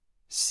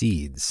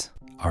Seeds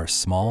are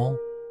small,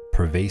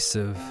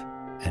 pervasive,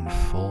 and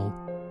full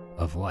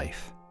of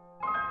life.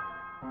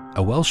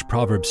 A Welsh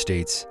proverb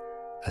states,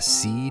 "A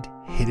seed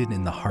hidden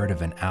in the heart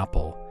of an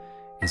apple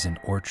is an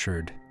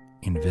orchard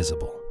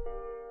invisible."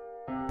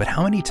 But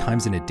how many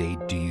times in a day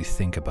do you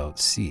think about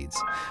seeds?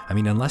 I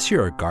mean, unless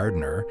you're a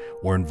gardener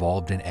or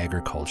involved in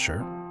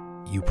agriculture,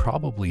 you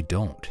probably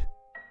don't.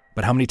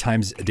 But how many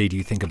times a day do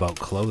you think about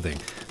clothing,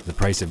 the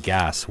price of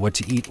gas, what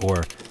to eat,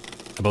 or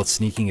about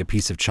sneaking a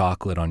piece of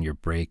chocolate on your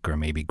break, or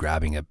maybe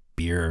grabbing a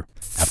beer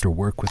after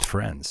work with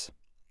friends?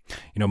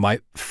 You know,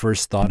 my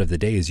first thought of the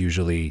day is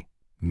usually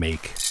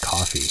make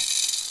coffee.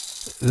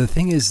 The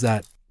thing is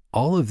that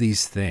all of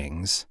these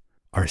things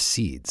are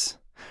seeds,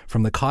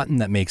 from the cotton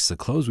that makes the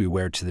clothes we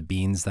wear to the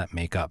beans that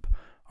make up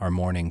our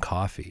morning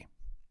coffee.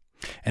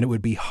 And it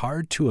would be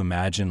hard to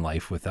imagine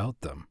life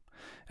without them,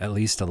 at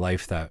least a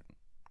life that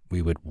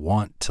we would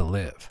want to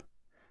live.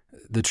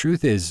 The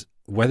truth is,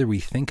 whether we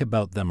think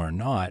about them or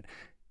not,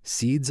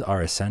 seeds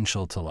are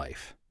essential to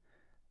life.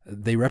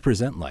 They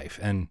represent life,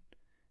 and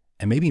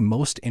maybe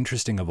most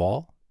interesting of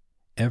all,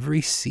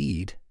 every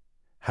seed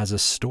has a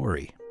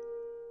story.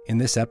 In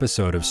this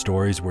episode of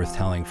Stories Worth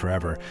Telling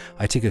Forever,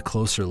 I take a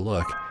closer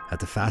look at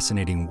the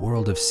fascinating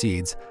world of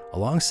seeds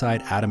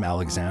alongside Adam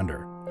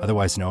Alexander,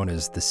 otherwise known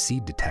as the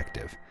Seed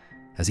Detective,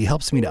 as he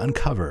helps me to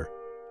uncover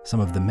some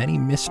of the many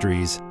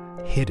mysteries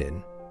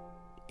hidden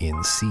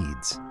in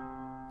seeds,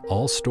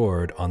 all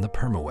stored on the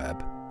permaweb,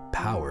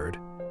 powered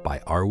by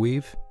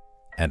Arweave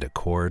and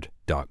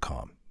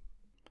Accord.com.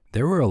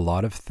 There were a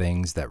lot of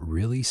things that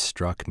really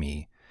struck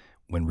me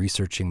when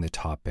researching the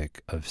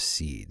topic of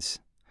seeds.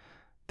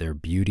 Their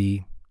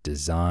beauty,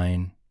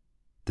 design,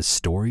 the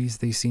stories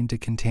they seem to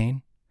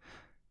contain.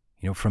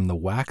 You know, from the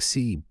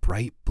waxy,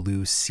 bright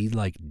blue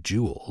seed-like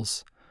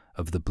jewels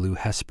of the blue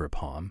Hesper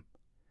palm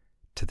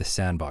to the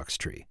sandbox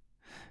tree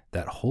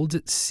that holds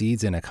its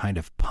seeds in a kind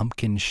of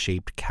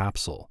pumpkin-shaped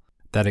capsule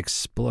that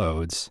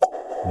explodes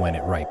when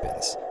it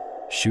ripens,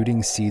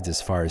 shooting seeds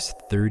as far as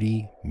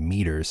 30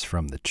 meters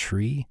from the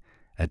tree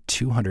at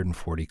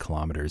 240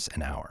 kilometers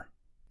an hour.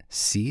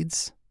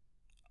 Seeds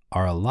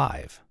are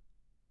alive.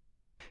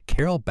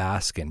 Carol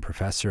Baskin,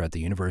 professor at the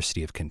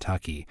University of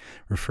Kentucky,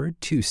 referred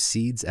to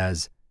seeds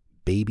as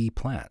baby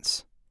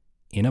plants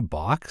in a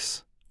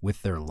box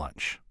with their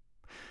lunch.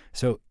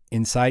 So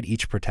inside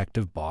each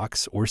protective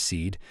box or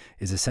seed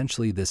is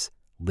essentially this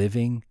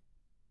living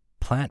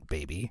plant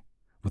baby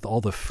with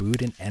all the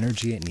food and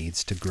energy it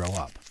needs to grow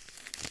up.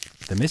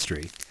 The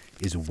mystery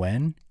is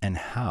when and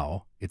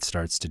how it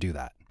starts to do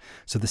that.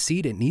 So the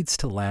seed, it needs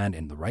to land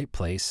in the right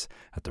place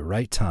at the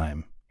right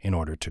time in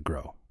order to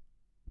grow.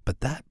 But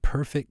that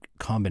perfect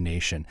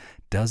combination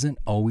doesn't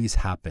always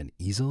happen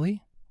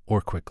easily or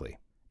quickly.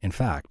 In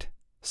fact,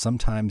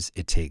 sometimes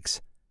it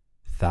takes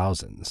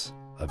thousands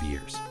of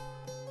years.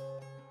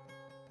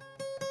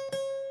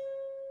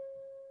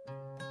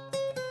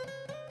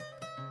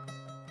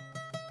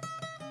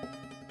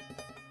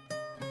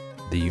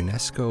 The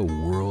UNESCO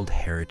World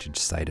Heritage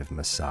Site of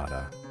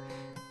Masada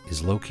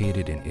is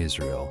located in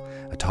Israel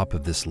atop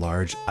of this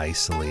large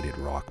isolated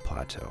rock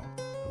plateau.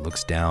 It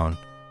looks down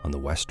on the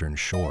western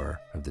shore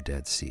of the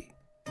Dead Sea.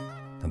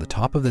 On the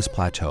top of this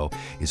plateau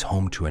is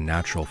home to a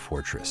natural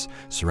fortress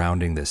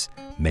surrounding this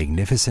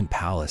magnificent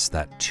palace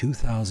that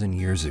 2,000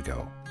 years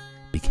ago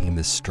became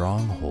the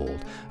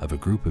stronghold of a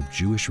group of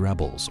Jewish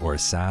rebels or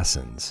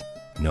assassins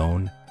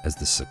known as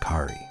the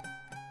Sicarii.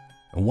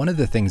 And one of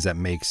the things that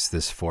makes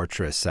this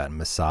fortress at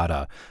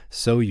Masada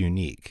so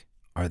unique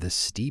are the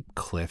steep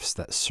cliffs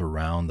that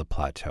surround the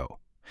plateau,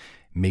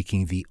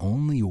 making the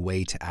only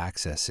way to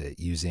access it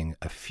using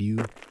a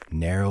few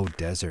narrow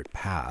desert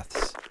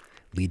paths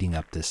leading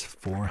up this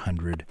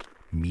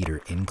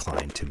 400-meter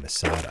incline to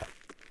Masada.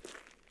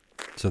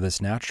 So this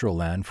natural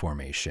land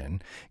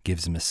formation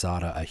gives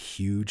Masada a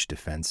huge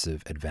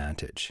defensive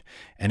advantage,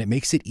 and it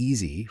makes it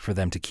easy for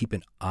them to keep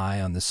an eye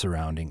on the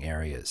surrounding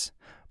areas.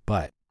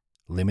 But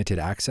limited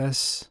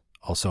access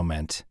also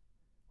meant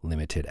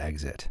limited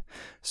exit.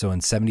 So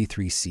in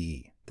 73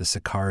 CE, the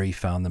Sicarii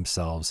found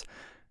themselves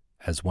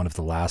as one of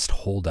the last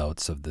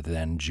holdouts of the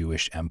then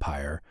Jewish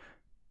Empire,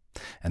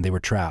 and they were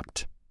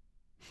trapped.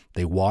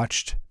 They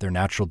watched their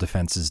natural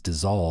defenses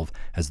dissolve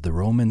as the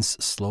Romans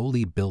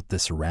slowly built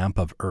this ramp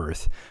of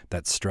earth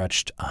that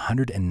stretched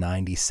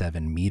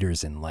 197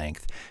 meters in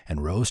length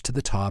and rose to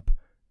the top,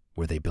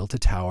 where they built a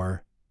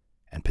tower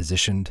and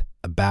positioned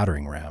a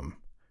battering ram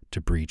to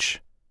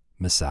breach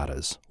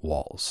Masada's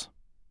walls.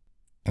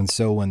 And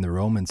so when the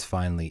Romans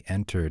finally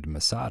entered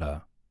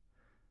Masada,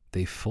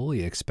 they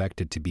fully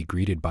expected to be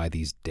greeted by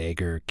these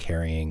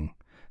dagger-carrying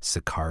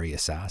Sicarii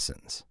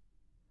assassins.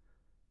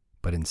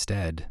 But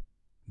instead,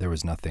 there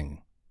was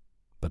nothing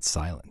but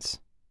silence.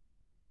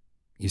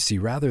 You see,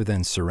 rather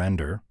than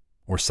surrender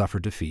or suffer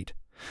defeat,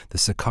 the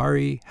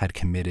Sicarii had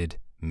committed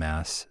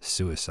mass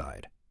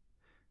suicide.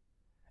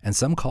 And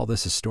some call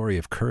this a story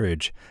of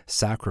courage,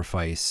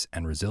 sacrifice,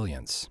 and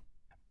resilience.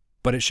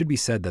 But it should be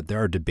said that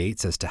there are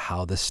debates as to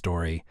how this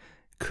story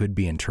could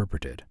be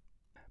interpreted.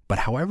 But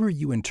however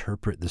you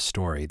interpret the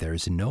story, there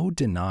is no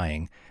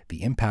denying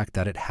the impact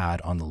that it had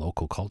on the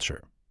local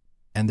culture.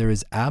 And there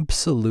is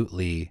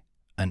absolutely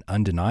an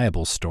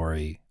undeniable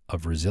story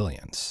of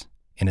resilience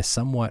in a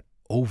somewhat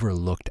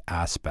overlooked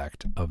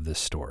aspect of this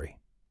story.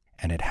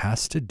 And it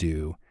has to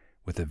do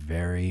with a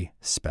very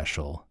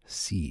special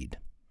seed.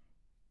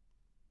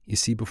 You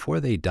see,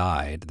 before they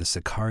died, the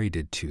Sicarii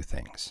did two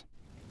things.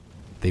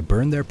 They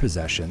burned their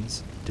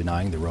possessions,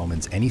 denying the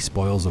Romans any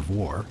spoils of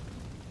war,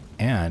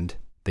 and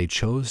they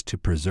chose to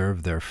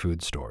preserve their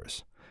food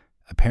stores,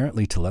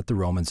 apparently to let the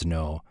Romans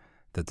know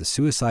that the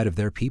suicide of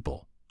their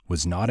people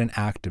was not an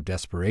act of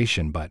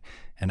desperation, but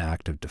an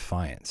act of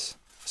defiance.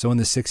 So in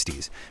the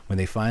 60s, when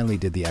they finally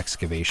did the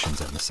excavations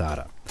at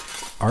Masada,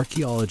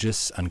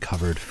 archaeologists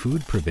uncovered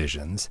food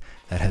provisions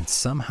that had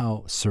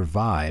somehow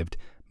survived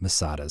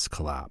Masada's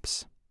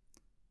collapse.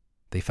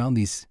 They found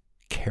these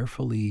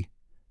carefully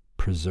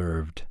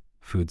preserved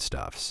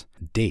foodstuffs,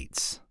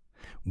 dates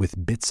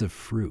with bits of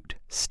fruit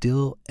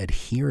still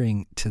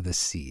adhering to the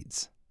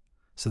seeds.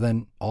 So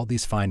then all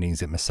these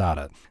findings at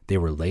Masada, they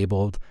were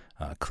labeled,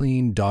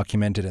 cleaned,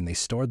 documented, and they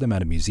stored them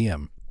at a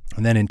museum.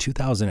 And then in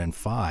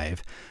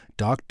 2005,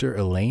 Dr.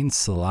 Elaine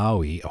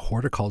Salawi, a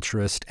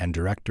horticulturist and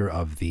director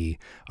of the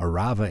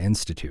Arava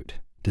Institute,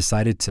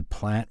 decided to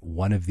plant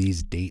one of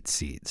these date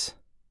seeds.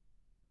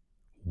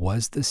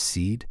 Was the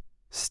seed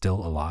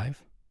still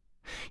alive?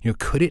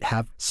 Could it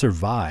have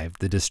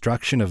survived the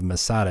destruction of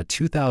Masada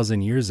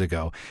 2,000 years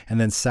ago and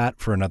then sat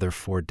for another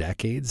 4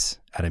 decades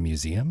at a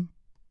museum?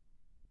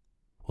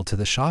 Well, to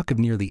the shock of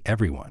nearly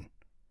everyone,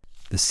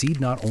 the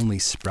seed not only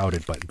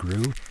sprouted but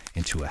grew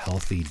into a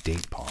healthy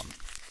date palm,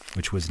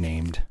 which was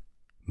named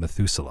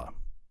Methuselah,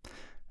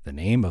 the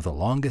name of the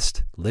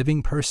longest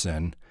living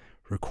person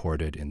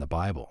recorded in the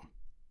Bible.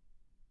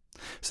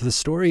 So the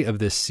story of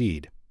this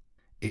seed,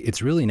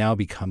 it's really now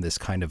become this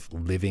kind of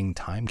living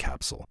time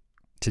capsule.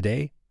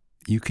 Today,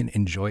 you can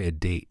enjoy a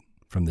date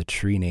from the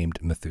tree named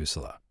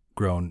Methuselah,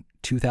 grown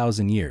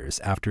 2,000 years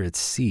after its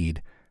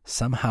seed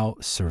somehow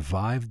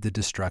survived the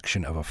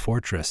destruction of a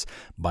fortress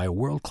by a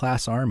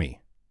world-class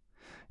army.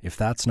 If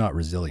that's not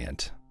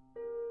resilient,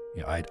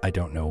 I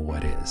don't know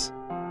what is.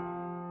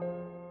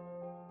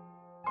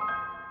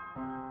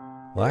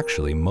 Well,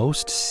 actually,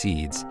 most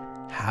seeds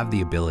have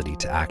the ability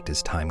to act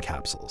as time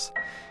capsules,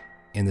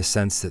 in the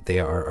sense that they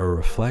are a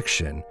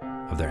reflection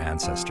of their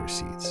ancestor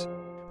seeds,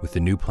 with the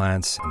new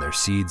plants and their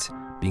seeds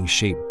being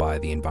shaped by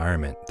the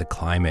environment, the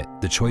climate,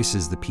 the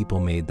choices the people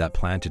made that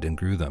planted and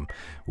grew them,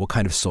 what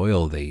kind of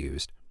soil they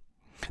used.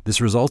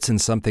 This results in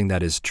something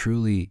that is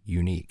truly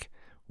unique,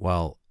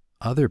 while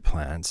other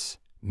plants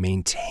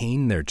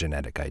maintain their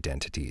genetic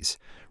identities,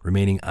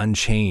 remaining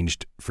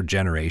unchanged for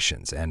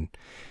generations and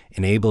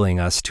enabling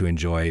us to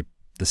enjoy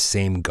the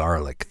same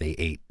garlic they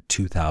ate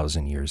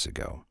 2,000 years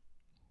ago.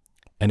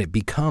 And it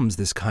becomes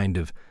this kind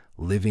of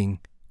living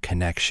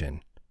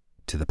connection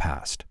to the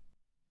past.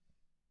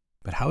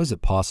 But how is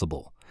it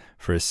possible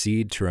for a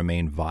seed to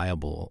remain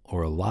viable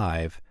or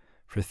alive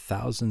for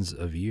thousands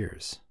of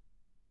years?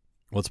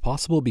 Well, it's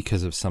possible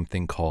because of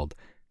something called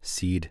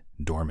seed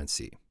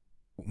dormancy.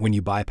 When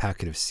you buy a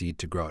packet of seed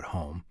to grow at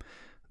home,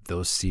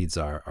 those seeds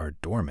are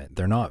dormant.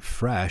 They're not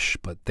fresh,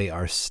 but they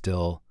are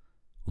still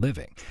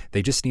living.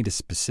 They just need a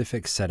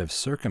specific set of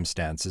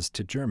circumstances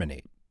to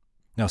germinate.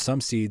 Now, some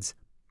seeds,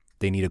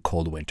 they need a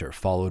cold winter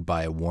followed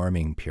by a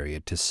warming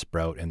period to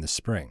sprout in the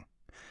spring.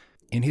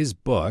 In his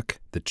book,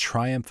 The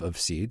Triumph of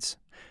Seeds,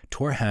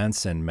 Tor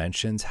Hansen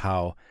mentions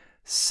how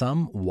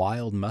some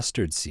wild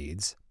mustard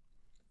seeds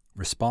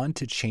respond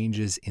to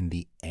changes in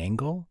the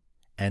angle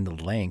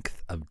and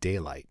length of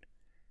daylight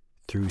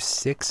through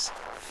 6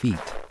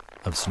 feet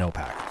of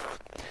snowpack.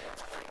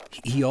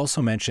 He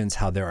also mentions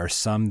how there are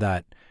some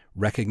that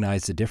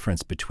recognize the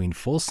difference between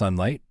full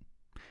sunlight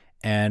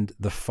and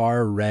the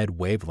far red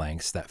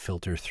wavelengths that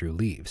filter through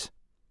leaves.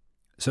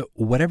 So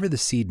whatever the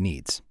seed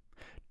needs,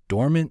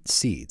 dormant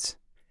seeds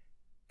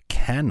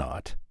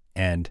cannot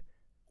and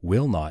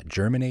will not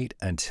germinate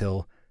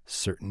until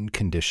certain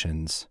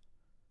conditions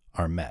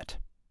are met.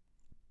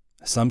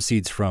 Some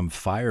seeds from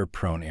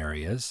fire-prone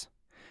areas,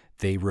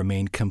 they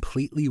remain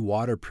completely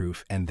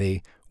waterproof and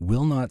they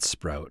will not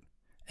sprout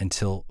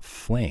until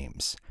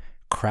flames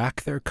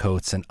crack their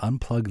coats and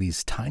unplug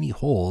these tiny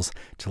holes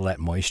to let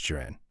moisture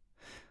in.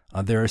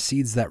 There are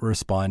seeds that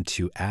respond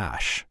to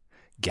ash,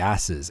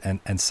 gases,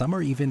 and some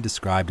are even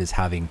described as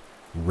having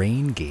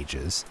rain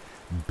gauges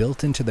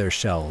built into their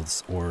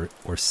shells or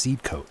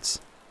seed coats.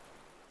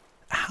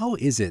 How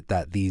is it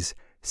that these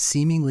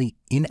seemingly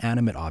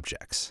inanimate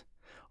objects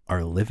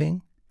are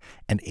living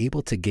and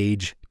able to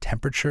gauge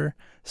temperature,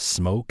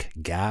 smoke,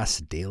 gas,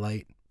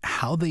 daylight?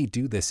 How they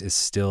do this is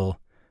still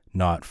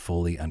not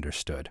fully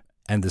understood.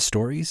 And the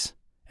stories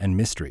and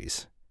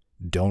mysteries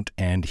don't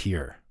end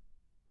here.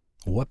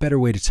 What better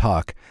way to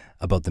talk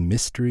about the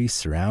mystery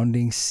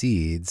surrounding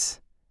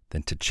seeds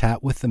than to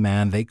chat with the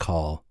man they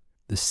call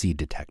the seed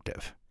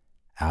detective,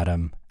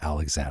 Adam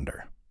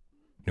Alexander.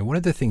 Now, one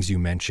of the things you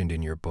mentioned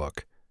in your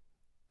book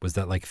was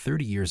that like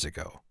 30 years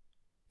ago,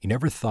 you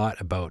never thought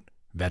about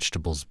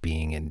vegetables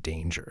being in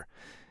danger.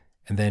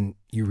 And then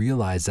you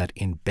realize that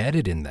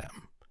embedded in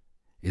them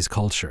is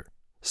culture,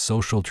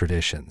 social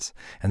traditions,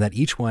 and that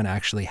each one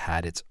actually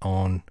had its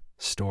own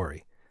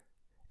story.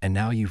 And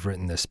now you've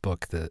written this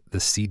book, The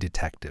Seed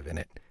Detective, and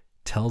it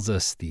tells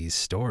us these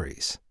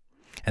stories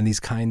and these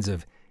kinds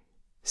of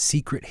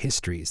secret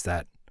histories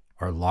that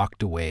are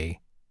locked away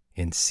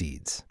in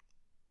seeds.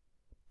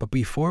 But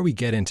before we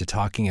get into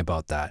talking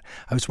about that,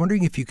 I was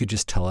wondering if you could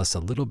just tell us a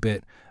little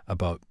bit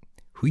about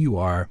who you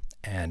are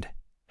and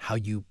how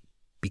you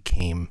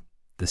became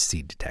the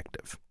Seed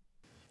Detective.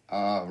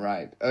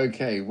 Right.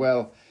 Okay.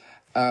 Well,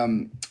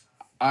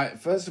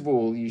 first of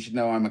all, you should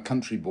know I'm a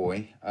country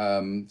boy.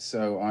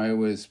 So I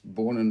was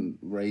born and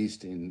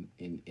raised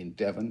in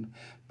Devon,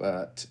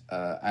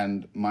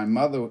 and my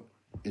mother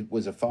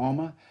was a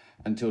farmer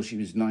until she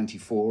was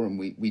 94, and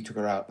we took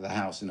her out of the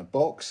house in a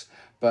box.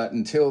 But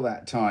until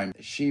that time,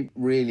 she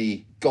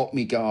really got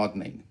me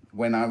gardening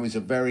when I was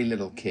a very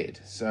little kid.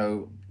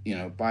 So,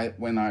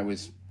 when I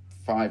was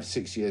 5,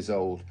 6 years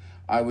old,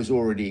 I was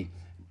already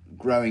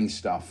growing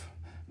stuff,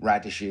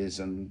 radishes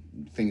and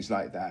things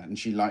like that. And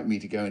she liked me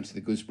to go into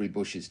the gooseberry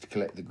bushes to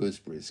collect the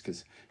gooseberries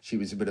because she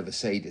was a bit of a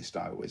sadist,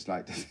 I always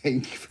like to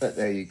think, but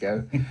there you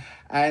go.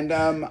 And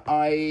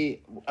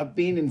I've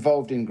been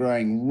involved in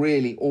growing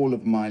really all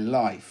of my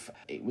life.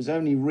 It was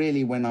only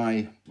really when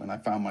I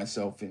found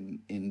myself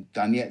in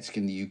Donetsk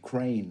in the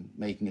Ukraine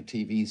making a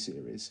TV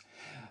series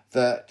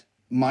that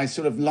my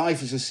sort of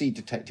life as a seed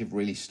detective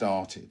really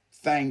started,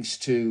 thanks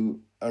to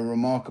a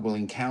remarkable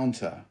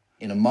encounter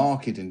in a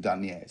market in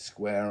Donetsk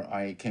where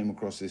I came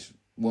across this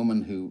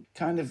woman who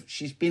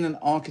she's been an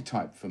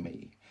archetype for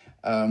me,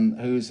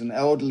 who's an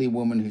elderly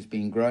woman who's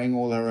been growing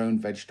all her own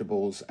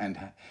vegetables and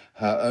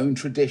her own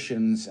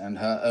traditions and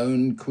her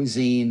own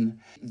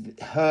cuisine.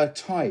 Her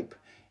type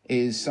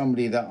is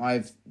somebody that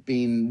I've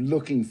been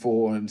looking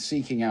for and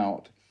seeking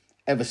out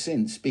ever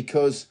since,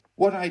 because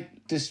what I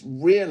just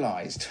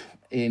realized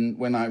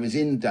when I was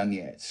in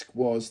Donetsk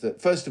was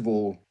that, first of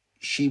all,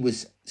 she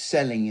was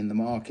selling in the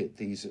market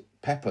these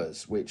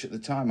peppers, which at the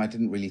time I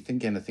didn't really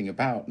think anything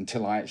about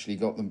until I actually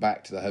got them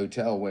back to the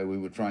hotel where we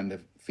were trying to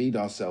feed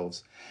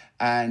ourselves.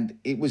 And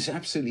it was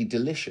absolutely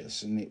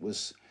delicious, and it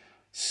was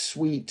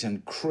sweet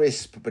and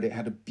crisp, but it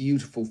had a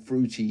beautiful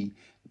fruity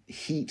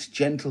heat,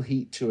 gentle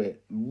heat to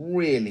it,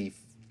 really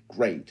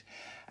great.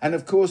 And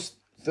of course,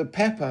 the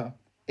pepper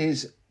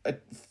is a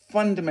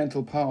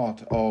fundamental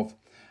part of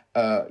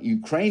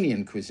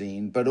Ukrainian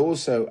cuisine, but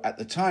also at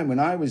the time when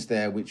I was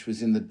there, which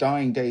was in the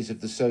dying days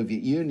of the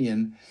Soviet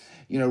Union,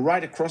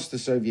 right across the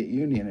Soviet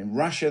Union. In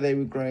Russia, they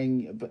were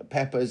growing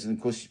peppers, and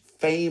of course,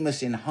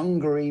 famous in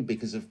Hungary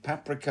because of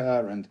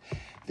paprika and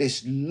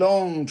this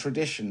long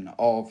tradition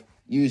of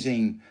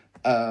using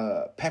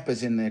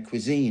peppers in their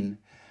cuisine.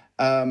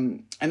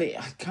 And it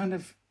kind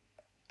of,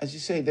 as you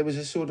say, there was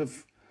a sort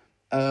of,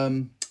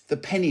 the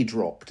penny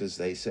dropped, as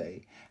they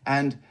say.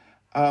 And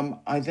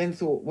I then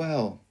thought,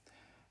 well,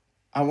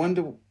 I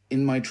wonder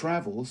in my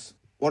travels,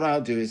 what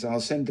I'll do is I'll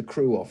send the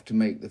crew off to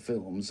make the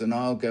films, and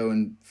I'll go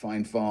and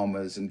find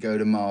farmers and go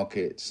to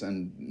markets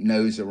and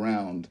nose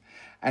around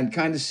and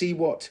kind of see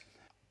what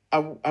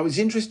I was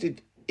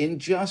interested in,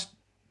 just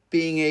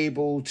being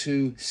able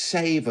to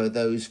savor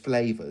those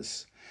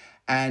flavors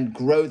and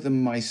grow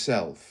them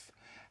myself.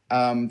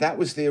 That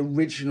was the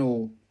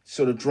original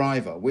sort of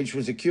driver, which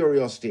was a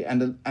curiosity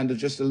and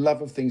just a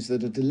love of things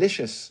that are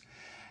delicious.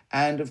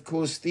 And of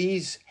course,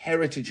 these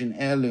heritage and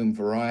heirloom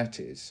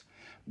varieties,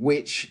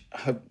 which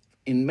have,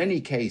 in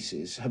many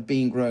cases, have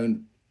been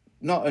grown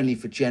not only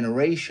for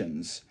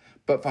generations,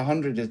 but for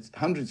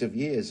hundreds of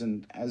years,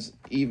 and as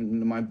even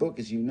in my book,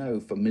 as you know,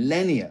 for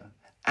millennia.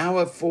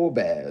 Our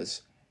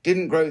forebears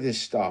didn't grow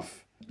this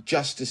stuff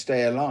just to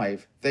stay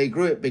alive. They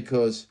grew it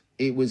because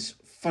it was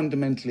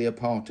fundamentally a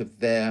part of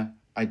their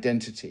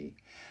identity.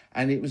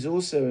 And it was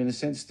also, in a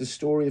sense, the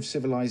story of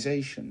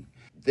civilization.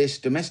 This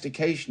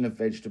domestication of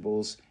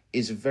vegetables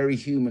is a very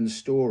human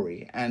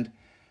story, and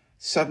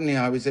suddenly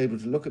I was able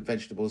to look at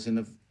vegetables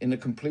in a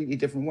completely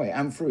different way,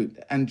 and fruit,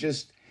 and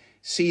just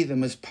see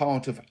them as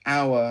part of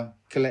our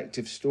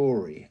collective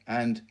story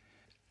and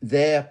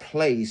their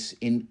place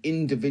in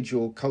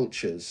individual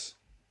cultures'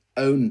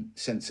 own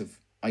sense of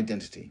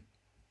identity.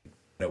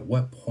 At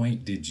what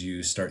point did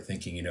you start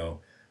thinking,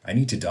 I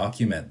need to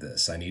document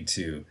this?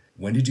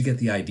 When did you get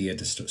the idea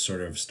to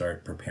sort of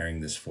start preparing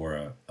this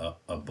for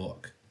a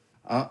book?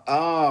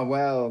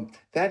 Well,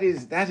 that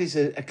is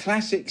a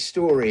classic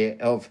story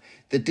of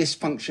the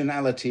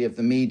dysfunctionality of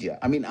the media.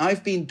 I mean,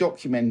 I've been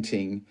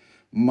documenting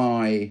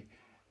my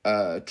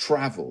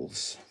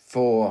travels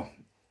for,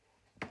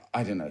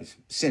 I don't know,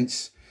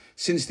 since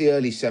the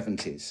early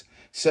 70s.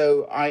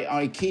 So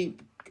I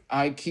keep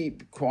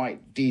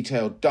quite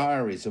detailed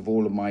diaries of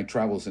all of my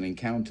travels and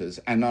encounters,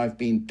 and I've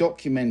been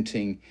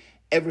documenting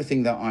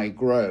everything that I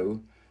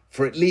grow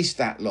for at least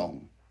that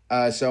long.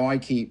 So I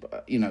keep,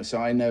 so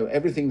I know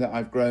everything that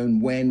I've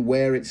grown,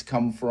 where it's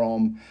come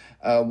from,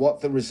 what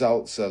the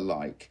results are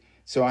like.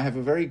 So I have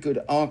a very good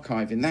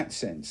archive in that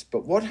sense.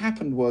 But what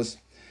happened was,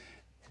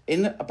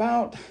 in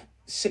about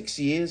 6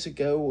 years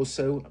ago or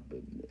so,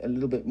 a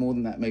little bit more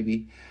than that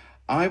maybe,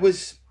 I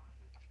was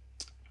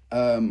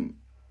at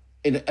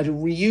a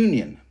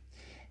reunion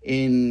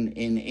in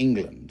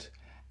England,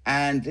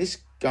 and this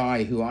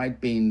guy who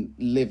I'd been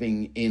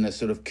living in a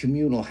sort of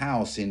communal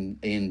house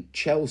in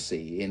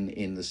Chelsea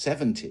in the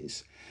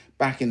 70s,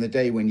 back in the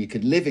day when you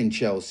could live in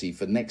Chelsea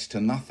for next to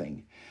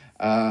nothing.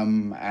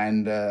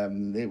 And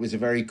it was a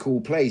very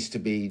cool place to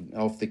be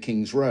off the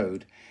King's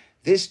Road.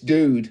 This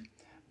dude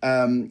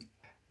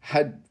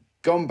had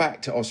gone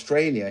back to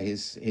Australia,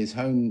 his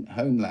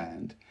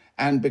homeland,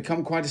 and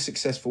become quite a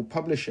successful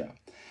publisher.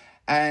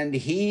 And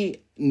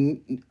he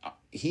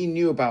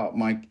knew about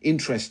my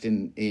interest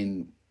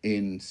in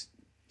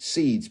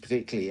seeds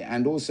particularly,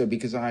 and also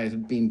because I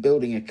had been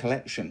building a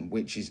collection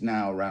which is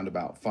now around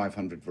about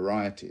 500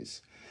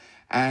 varieties.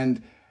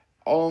 And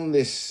on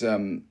this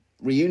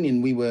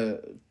reunion,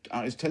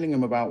 I was telling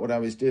him about what I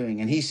was doing,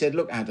 and he said,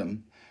 "Look,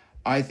 Adam,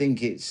 I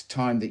think it's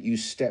time that you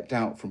stepped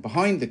out from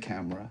behind the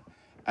camera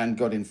and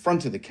got in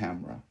front of the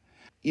camera.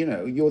 You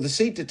know, you're the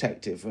seed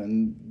detective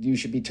and you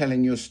should be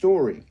telling your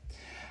story."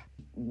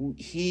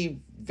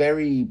 He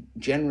very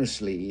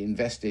generously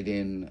invested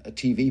in a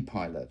TV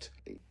pilot.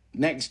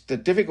 Next, the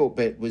difficult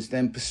bit was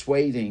then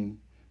persuading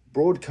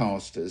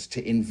broadcasters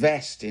to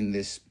invest in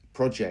this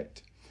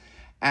project.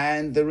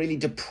 And the really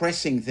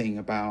depressing thing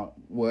about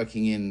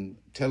working in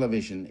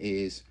television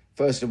is,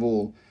 first of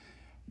all,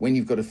 when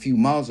you've got a few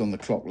miles on the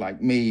clock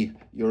like me,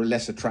 you're a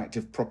less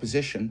attractive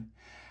proposition.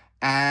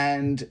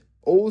 And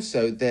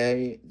also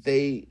they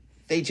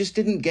just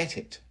didn't get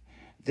it.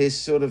 This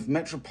sort of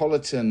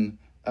metropolitan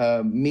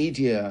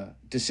media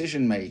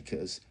decision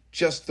makers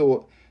just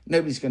thought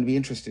nobody's going to be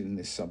interested in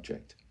this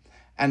subject.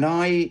 And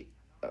I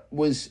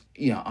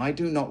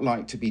do not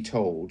like to be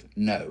told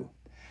no.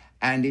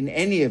 And in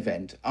any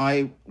event,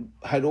 I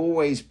had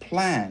always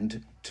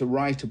planned to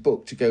write a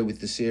book to go with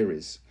the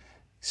series.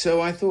 So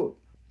I thought,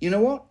 you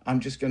know what? I'm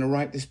just going to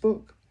write this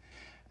book.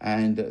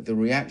 And the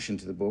reaction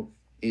to the book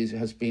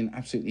has been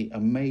absolutely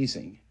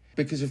amazing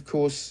because, of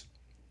course,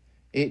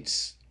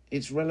 it's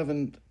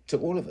relevant to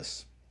all of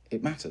us.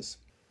 It matters.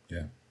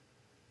 Yeah,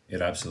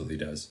 it absolutely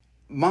does.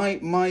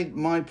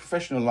 My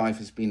professional life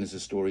has been as a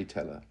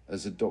storyteller,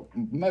 as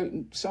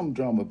some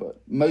drama,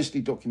 but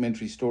mostly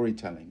documentary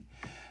storytelling.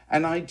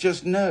 And I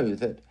just know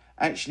that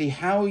actually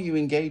how you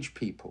engage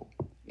people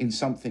in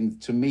something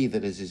to me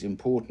that is as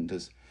important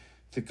as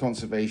the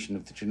conservation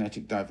of the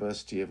genetic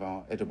diversity of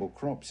our edible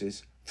crops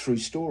is through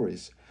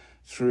stories,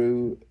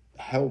 through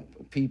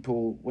help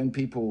people. When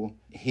people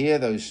hear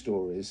those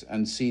stories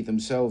and see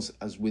themselves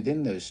as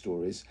within those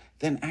stories,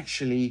 then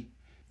actually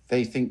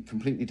they think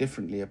completely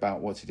differently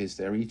about what it is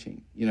they're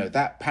eating. You know,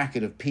 that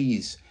packet of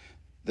peas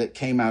that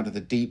came out of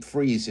the deep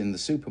freeze in the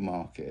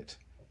supermarket,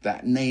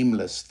 that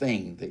nameless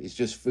thing that is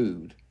just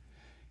food,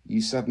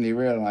 you suddenly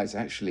realize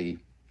actually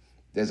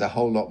there's a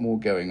whole lot more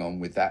going on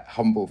with that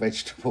humble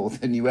vegetable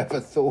than you ever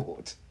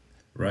thought.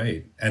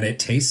 Right. And it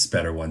tastes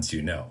better once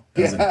you know,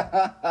 doesn't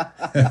Yeah.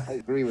 it? I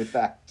agree with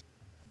that.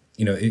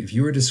 You know, if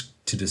you were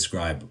to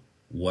describe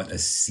what a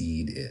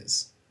seed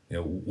is, you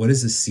know, what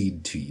is a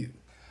seed to you?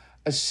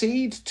 A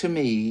seed to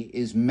me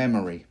is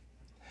memory.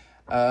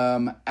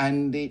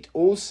 And it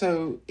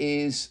also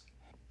is,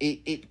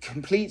 it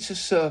completes a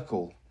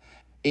circle.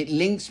 It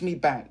links me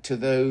back to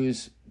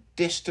those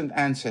distant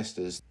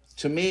ancestors.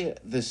 To me,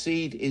 the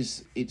seed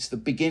it's the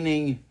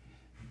beginning,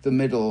 the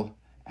middle,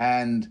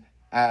 and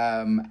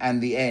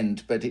the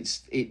end. But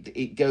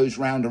it goes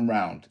round and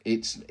round.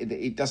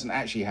 It doesn't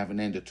actually have an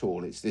end at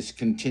all. It's this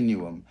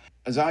continuum.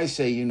 As I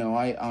say, you know,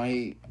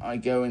 I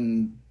go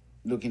and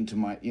look into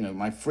my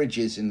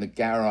fridges in the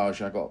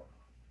garage. I got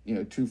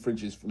 2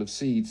 fridges full of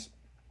seeds,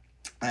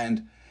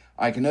 and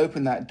I can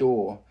open that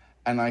door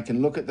and I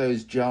can look at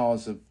those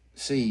jars of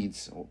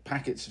seeds or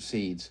packets of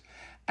seeds,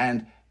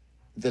 and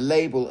the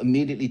label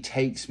immediately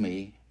takes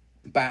me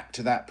back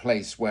to that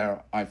place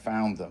where I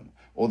found them,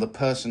 or the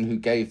person who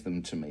gave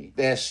them to me,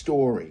 their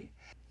story.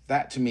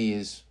 That to me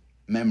is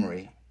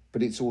memory,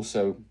 but it's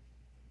also,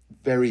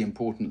 very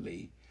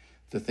importantly,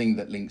 the thing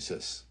that links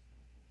us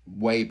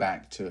way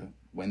back to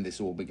when this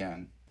all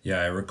began.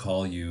 Yeah, I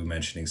recall you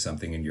mentioning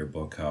something in your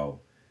book,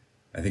 how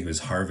I think it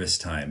was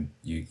harvest time.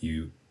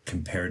 You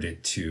compared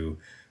it to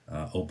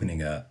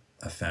opening a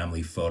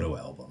family photo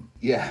album.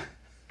 Yeah.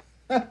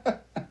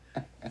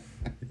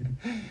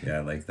 Yeah, I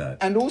like that.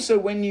 And also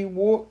when you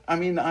walk,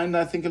 and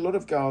I think a lot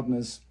of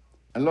gardeners,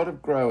 a lot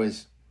of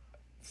growers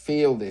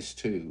feel this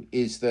too,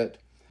 is that,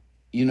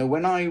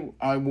 when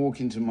I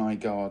walk into my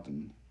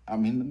garden,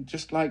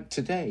 just like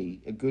today,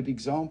 a good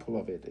example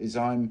of it is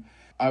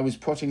I was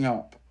potting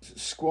up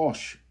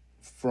squash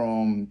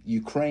from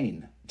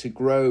Ukraine to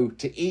grow,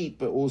 to eat,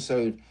 but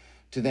also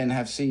to then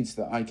have seeds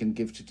that I can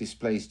give to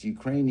displaced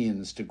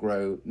Ukrainians to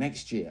grow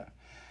next year.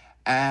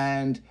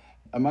 And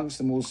amongst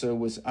them also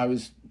I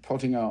was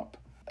potting up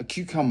a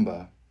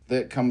cucumber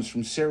that comes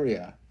from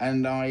Syria.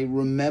 And I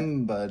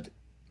remembered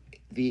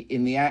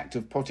in the act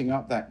of potting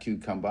up that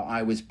cucumber,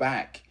 I was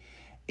back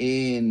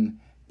in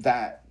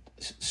that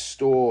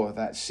store,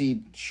 that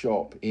seed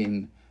shop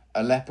in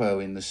Aleppo,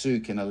 in the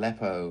souk in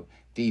Aleppo,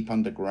 deep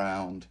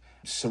underground,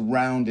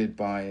 surrounded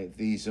by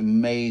these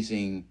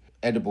amazing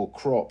edible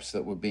crops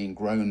that were being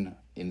grown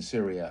in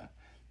Syria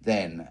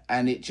then.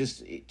 And it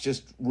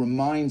just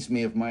reminds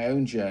me of my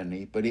own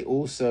journey, but it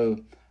also,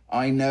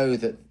 I know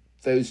that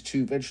those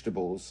two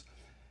vegetables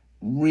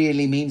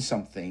really mean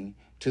something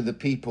to the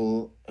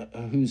people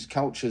whose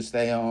cultures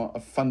they are a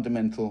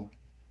fundamental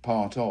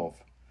part of.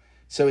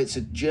 So it's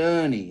a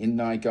journey in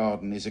my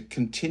garden, is a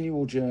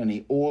continual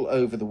journey all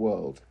over the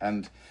world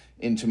and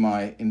into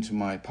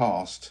my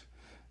past,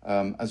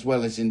 as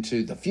well as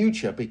into the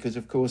future, because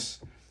of course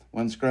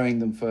one's growing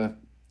them for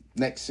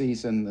next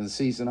season and the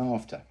season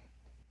after.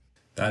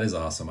 That is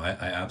awesome. I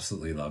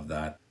absolutely love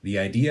that. The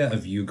idea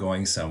of you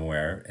going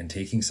somewhere and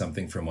taking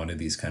something from one of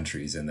these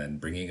countries and then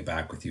bringing it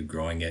back with you,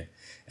 growing it,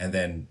 and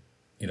then,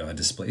 a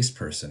displaced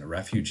person, a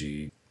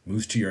refugee,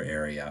 moves to your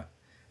area,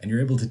 and you're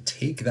able to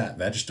take that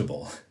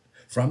vegetable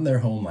from their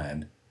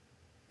homeland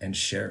and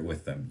share it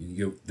with them.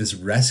 This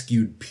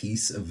rescued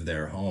piece of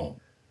their home.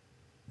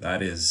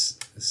 That is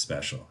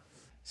special.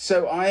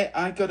 So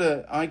I got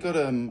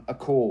a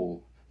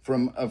call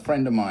from a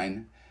friend of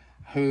mine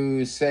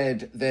who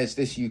said there's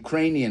this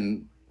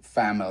Ukrainian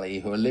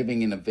family who are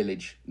living in a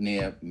village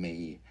near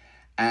me,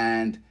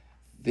 and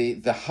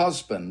the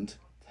husband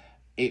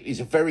is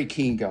a very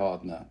keen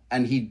gardener,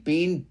 and he'd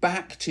been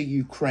back to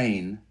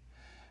Ukraine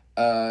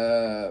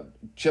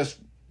just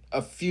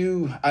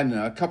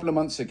a couple of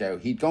months ago.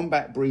 He'd gone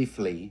back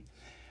briefly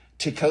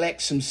to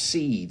collect some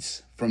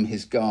seeds from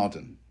his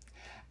garden,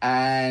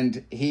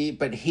 and he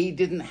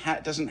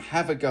doesn't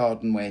have a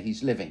garden where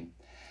he's living.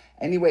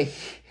 Anyway,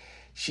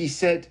 she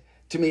said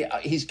to me,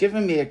 he's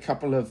given me a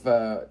couple of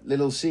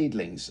little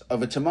seedlings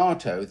of a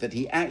tomato that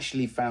he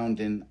actually found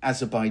in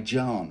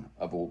Azerbaijan,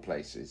 of all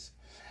places.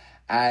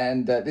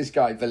 And this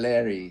guy,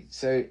 Valeri,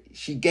 so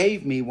she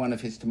gave me one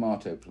of his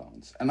tomato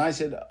plants. And I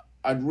said,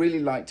 I'd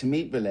really like to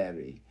meet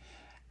Valeri.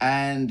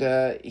 And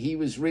he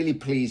was really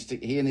pleased.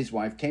 He and his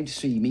wife came to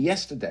see me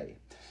yesterday.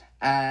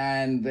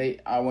 And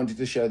I wanted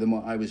to show them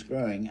what I was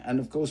growing. And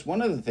of course,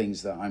 one of the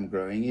things that I'm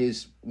growing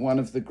is one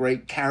of the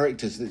great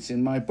characters that's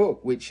in my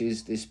book, which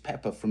is this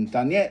pepper from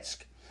Donetsk.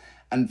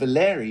 And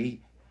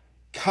Valeri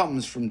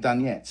comes from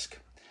Donetsk.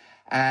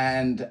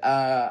 And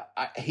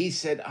he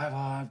said,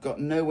 I've got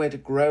nowhere to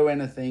grow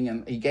anything.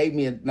 And he gave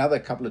me another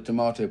couple of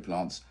tomato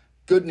plants.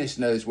 Goodness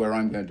knows where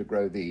I'm going to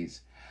grow these.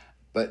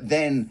 But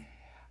then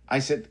I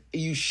said, are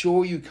you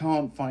sure you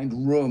can't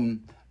find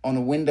room on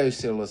a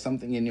windowsill or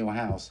something in your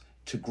house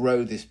to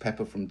grow this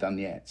pepper from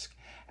Donetsk?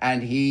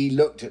 And he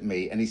looked at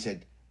me and he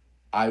said,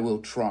 I will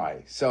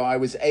try. So I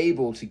was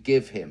able to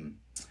give him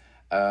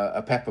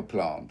a pepper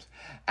plant.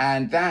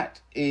 And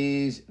that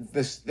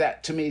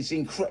to me is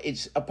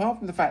it's apart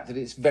from the fact that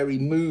it's very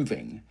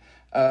moving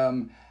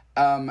and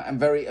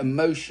very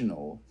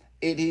emotional,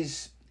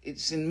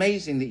 it's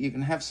amazing that you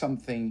can have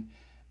something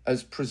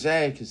as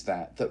prosaic as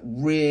that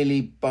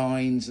really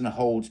binds and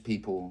holds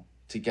people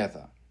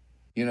together.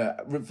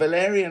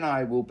 Valeri and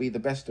I will be the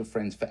best of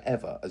friends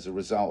forever as a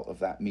result of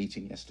that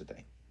meeting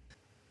yesterday.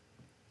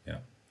 Yeah,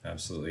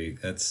 absolutely.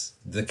 That's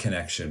the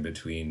connection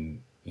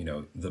between,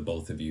 the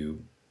both of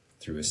you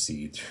through a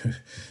seed,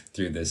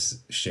 through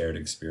this shared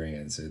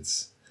experience.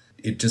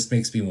 It just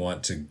makes me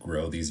want to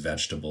grow these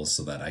vegetables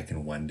so that I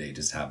can one day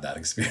just have that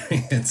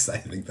experience. I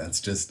think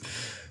that's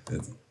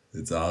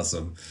it's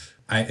awesome.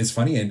 It's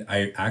funny, and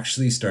I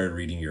actually started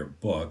reading your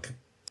book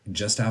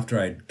just after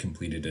I'd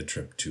completed a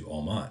trip to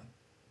Oman.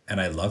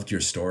 And I loved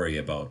your story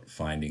about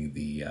finding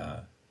the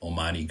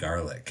Omani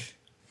garlic.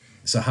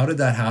 So how did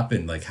that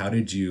happen? Like, how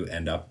did you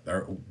end up,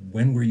 or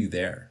when were you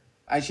there?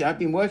 Actually, I've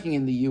been working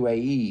in the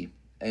UAE,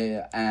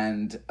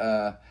 and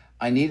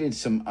I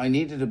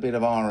needed a bit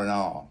of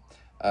R&R,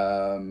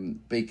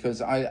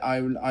 because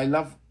I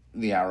love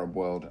the Arab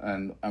world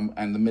and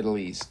the Middle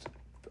East,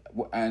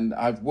 and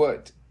I've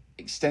worked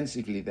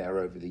extensively there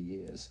over the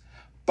years.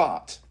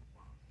 But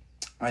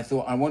I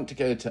thought I want to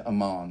go to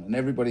Oman, and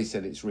everybody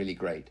said it's really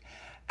great.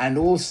 And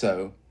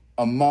also,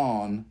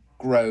 Oman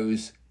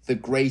grows the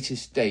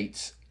greatest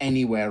dates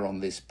anywhere on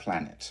this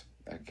planet.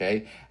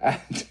 Okay,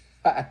 and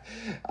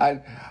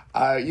I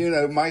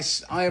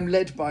am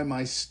led by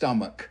my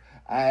stomach,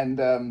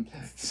 and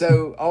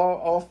so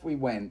off we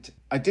went.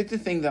 I did the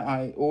thing that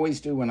I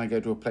always do when I go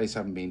to a place I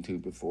haven't been to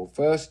before.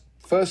 First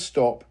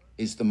stop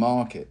is the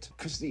market,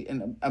 because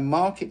the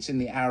markets in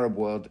the Arab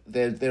world,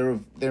 there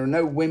are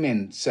no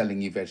women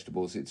selling you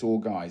vegetables. It's all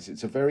guys.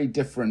 It's a very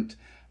different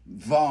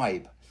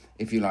vibe,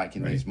 if you like,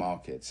 in these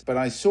markets. But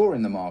I saw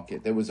in the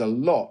market there was a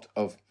lot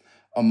of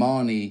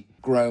Omani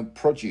grown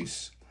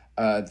produce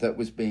that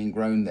was being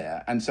grown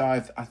there, and so I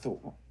thought,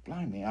 well,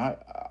 blimey,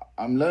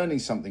 I'm learning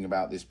something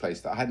about this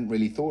place that I hadn't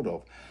really thought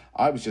of.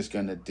 I was just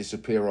going to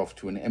disappear off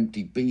to an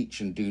empty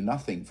beach and do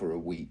nothing for a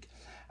week.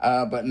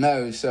 But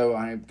no, so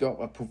I got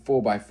a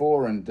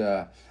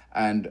 4x4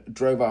 and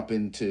drove up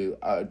onto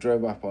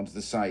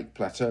the Saik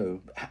Plateau,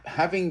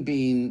 having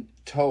been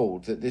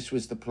told that this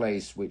was the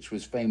place which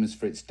was famous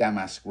for its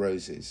damask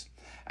roses.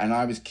 And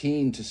I was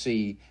keen to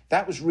see,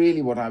 that was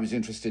really what I was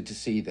interested to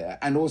see there.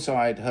 And also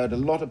I'd heard a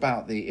lot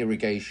about the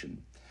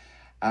irrigation.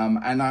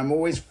 And I'm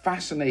always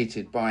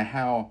fascinated by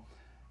how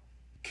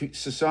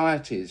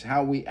societies,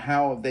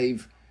 how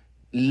they've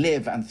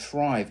live and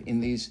thrive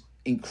in these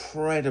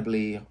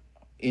incredibly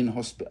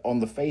on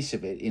the face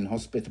of it,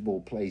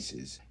 inhospitable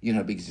places,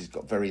 because it's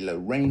got very low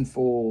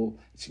rainfall,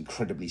 it's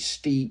incredibly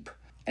steep.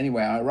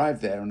 Anyway, I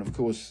arrived there, and of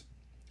course,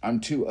 I'm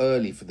too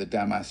early for the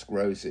damask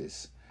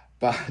roses.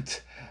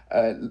 But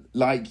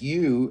like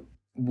you,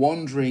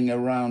 wandering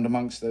around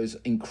amongst those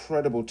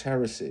incredible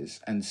terraces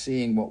and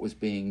seeing what was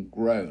being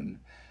grown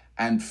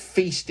and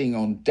feasting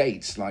on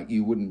dates like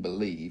you wouldn't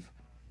believe,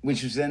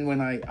 which was then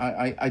when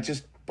I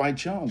just by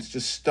chance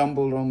just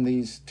stumbled on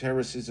these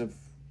terraces of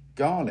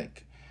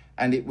garlic.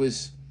 And it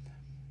was,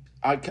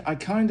 I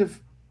kind of,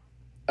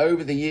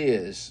 over the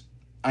years,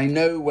 I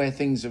know where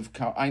things have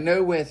come, I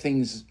know where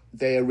things,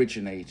 they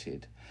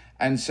originated.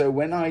 And so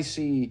when I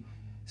see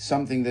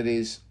something that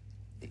is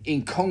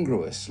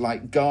incongruous,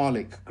 like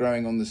garlic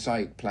growing on the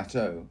site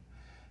plateau,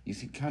 you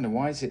think, kind of,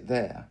 why is it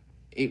there?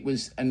 It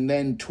was, and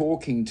then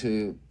talking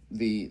to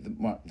the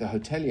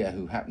hotelier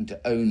who happened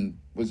to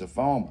was a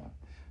farmer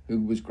who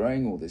was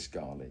growing all this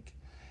garlic,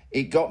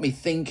 it got me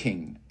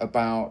thinking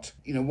about,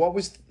 what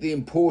was the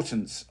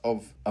importance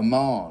of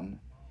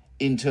Amman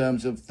in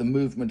terms of the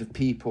movement of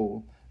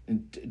people,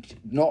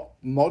 not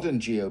modern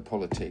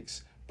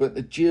geopolitics, but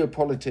the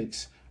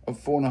geopolitics of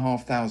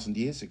 4,500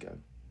 years ago.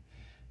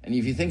 And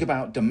if you think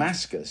about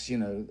Damascus,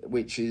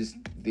 which is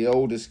the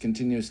oldest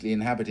continuously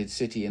inhabited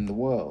city in the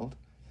world,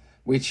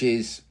 which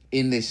is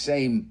in this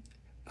same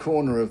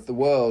corner of the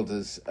world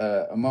as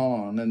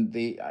Amman, and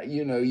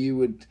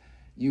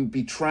you'd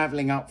be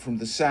traveling up from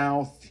the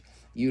south,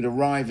 you'd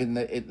arrive in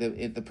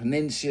the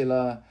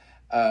peninsula,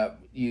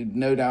 you'd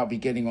no doubt be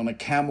getting on a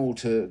camel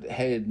to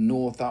head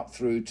north up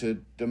through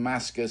to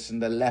Damascus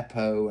and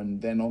Aleppo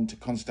and then on to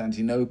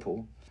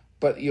Constantinople.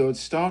 But your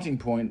starting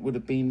point would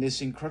have been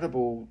this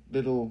incredible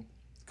little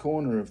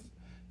corner of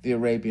the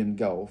Arabian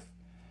Gulf.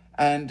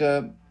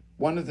 And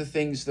one of the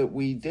things that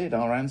we did,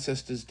 our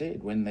ancestors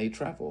did when they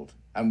traveled,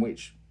 and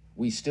which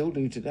we still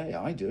do today.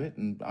 I do it,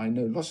 and I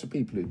know lots of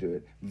people who do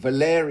it.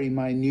 Valery,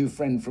 my new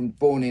friend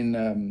born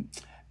in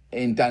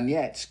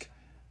Donetsk,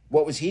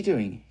 what was he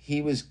doing?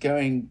 He was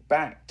going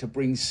back to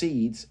bring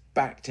seeds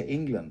back to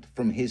England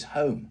from his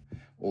home,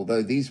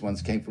 although these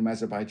ones came from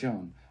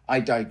Azerbaijan. I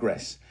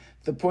digress.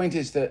 The point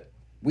is that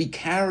we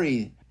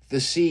carry the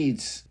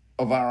seeds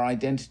of our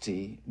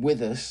identity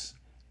with us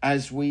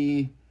as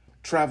we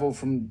travel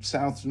from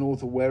south to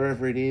north or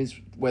wherever it is,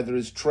 whether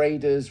as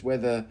traders,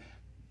 whether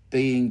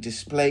being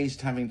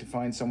displaced, having to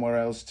find somewhere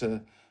else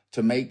to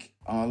make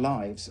our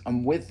lives.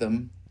 And with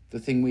them, the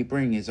thing we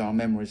bring is our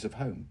memories of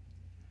home.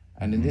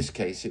 And in this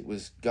case, it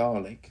was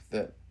garlic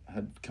that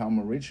had come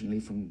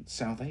originally from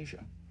South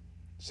Asia.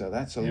 So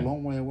that's a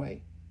long way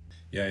away.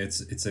 Yeah,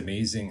 it's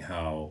amazing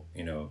how,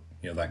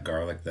 that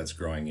garlic that's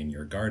growing in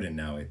your garden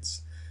now,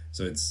 it's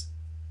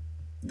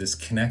this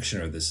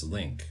connection or this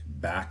link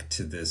back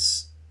to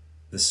this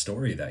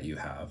story that you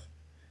have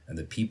and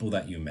the people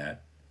that you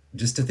met.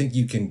 Just to think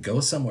you can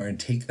go somewhere and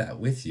take that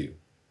with you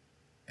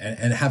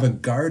and have a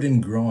garden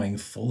growing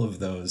full of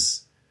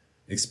those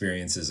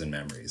experiences and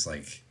memories.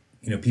 Like,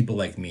 people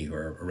like me who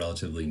are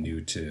relatively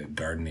new to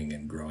gardening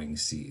and growing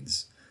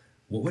seeds,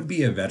 what would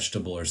be a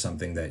vegetable or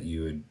something that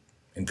you would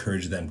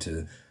encourage them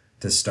to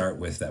start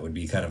with that would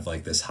be kind of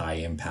like this high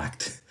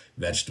impact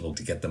vegetable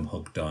to get them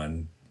hooked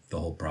on the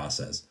whole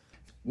process?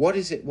 What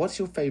is it? What's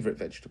your favorite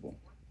vegetable?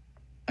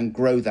 And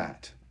grow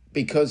that.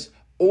 Because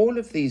all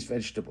of these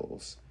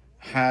vegetables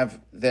have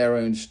their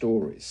own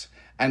stories.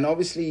 And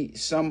obviously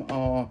some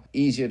are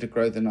easier to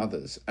grow than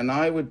others. And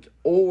I would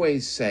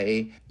always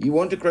say you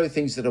want to grow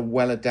things that are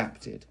well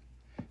adapted.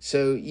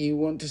 So you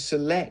want to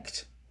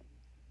select,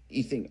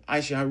 you think,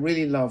 actually, I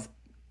really love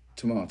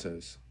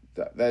tomatoes.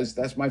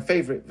 That's my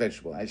favorite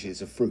vegetable. Actually,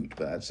 it's a fruit,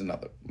 but that's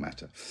another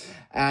matter.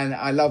 And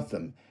I love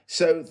them.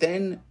 So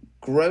then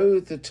grow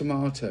the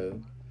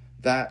tomato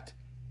that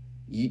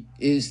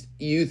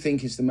you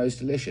think is the most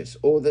delicious,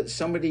 or that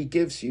somebody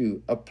gives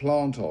you a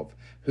plant of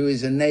who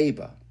is a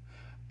neighbor,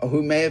 or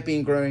who may have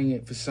been growing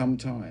it for some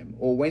time.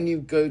 Or when you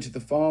go to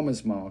the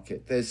farmer's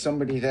market, there's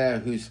somebody there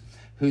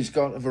who's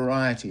got a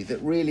variety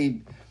that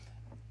really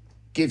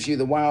gives you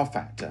the wow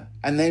factor,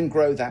 and then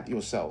grow that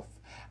yourself.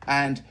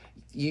 And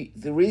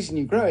the reason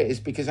you grow it is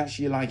because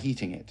actually you like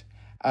eating it.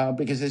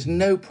 Because there's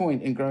no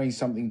point in growing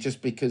something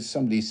just because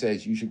somebody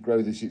says you should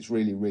grow this, it's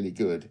really, really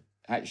good.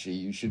 Actually,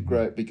 you should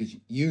grow it because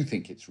you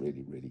think it's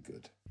really, really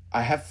good.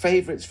 I have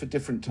favorites for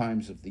different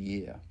times of the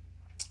year.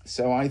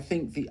 So I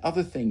think the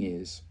other thing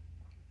is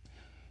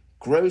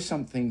grow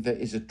something that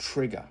is a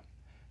trigger.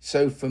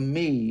 So for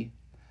me,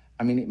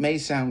 it may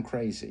sound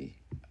crazy,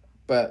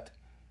 but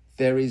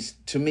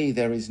to me,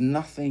 there is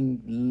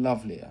nothing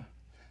lovelier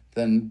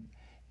than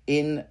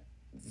in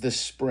the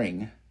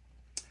spring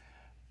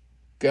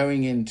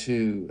going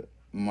into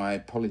my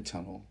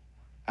polytunnel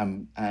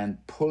and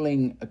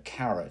pulling a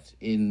carrot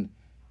in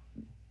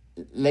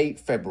late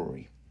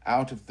February,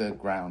 out of the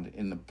ground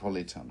in the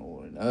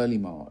polytunnel in early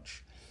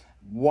March,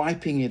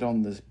 wiping it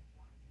on the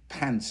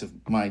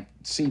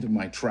seat of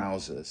my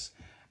trousers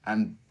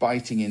and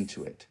biting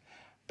into it,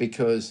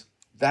 because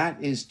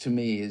that is, to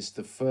me, is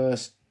the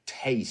first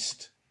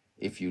taste,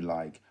 if you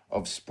like,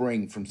 of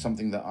spring from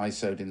something that I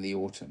sowed in the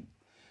autumn.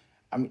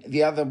 I mean,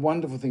 the other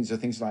wonderful things are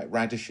things like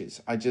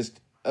radishes.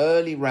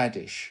 Early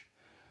radish,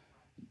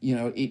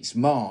 it's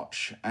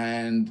March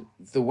and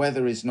the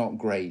weather is not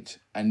great,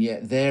 and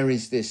yet there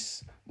is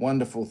this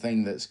wonderful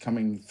thing that's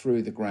coming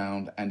through the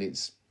ground, and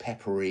it's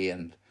peppery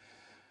and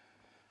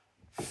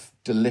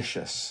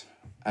delicious.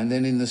 And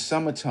then in the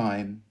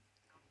summertime,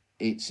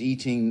 it's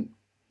eating,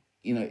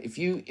 if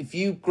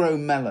you grow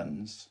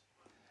melons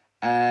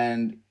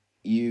and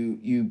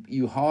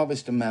you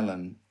harvest a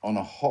melon on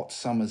a hot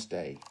summer's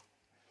day,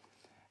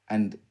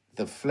 and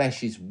the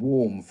flesh is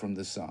warm from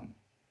the sun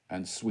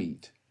and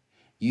sweet,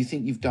 you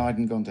think you've died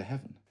and gone to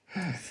heaven.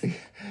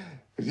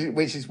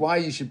 Which is why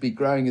you should be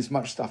growing as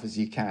much stuff as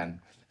you can.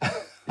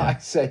 I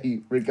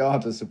say,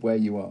 regardless of where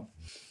you are.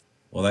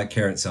 Well, that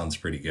carrot sounds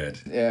pretty good.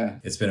 Yeah.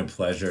 It's been a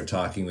pleasure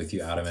talking with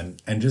you, Adam.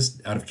 And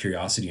just out of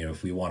curiosity,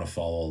 if we want to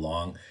follow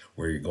along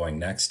where you're going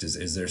next,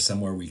 is there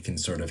somewhere we can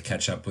sort of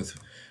catch up with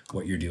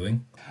what you're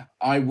doing?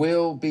 I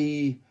will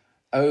be,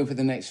 over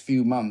the next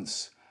few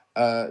months,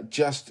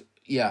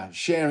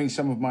 sharing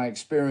some of my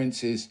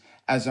experiences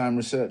as I'm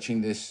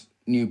researching this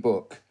new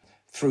book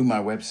through my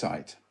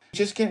website.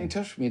 Just get in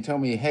touch with me and tell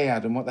me, hey,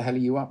 Adam, what the hell are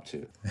you up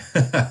to?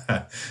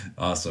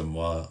 Awesome.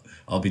 Well,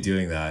 I'll be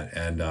doing that,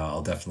 and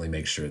I'll definitely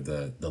make sure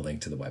the link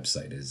to the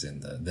website is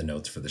in the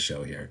notes for the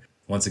show here.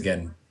 Once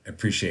again,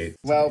 appreciate.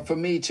 Well, for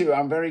me too,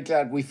 I'm very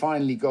glad we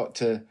finally got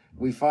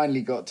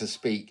to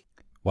speak.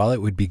 While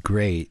it would be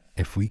great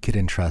if we could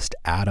entrust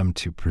Adam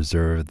to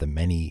preserve the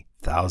many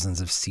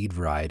thousands of seed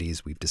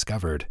varieties we've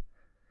discovered,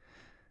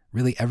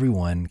 really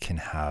everyone can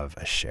have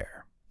a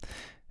share.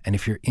 And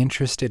if you're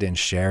interested in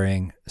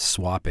sharing,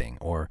 swapping,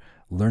 or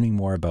learning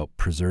more about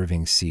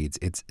preserving seeds,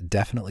 it's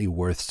definitely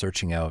worth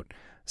searching out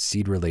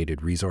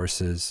seed-related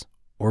resources,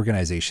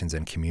 organizations,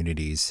 and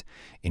communities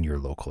in your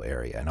local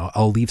area. And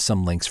I'll leave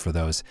some links for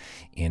those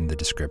in the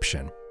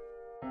description.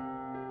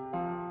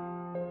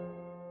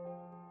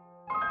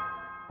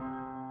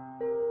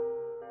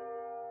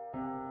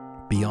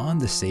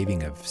 Beyond the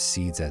saving of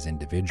seeds as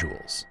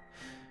individuals,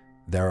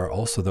 there are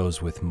also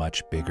those with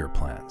much bigger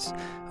plans.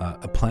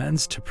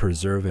 Plans to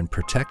preserve and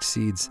protect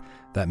seeds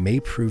that may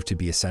prove to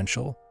be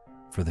essential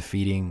for the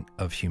feeding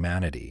of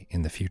humanity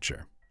in the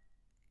future.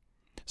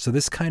 So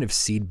this kind of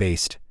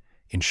seed-based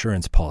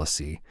insurance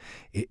policy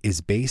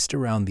is based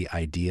around the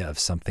idea of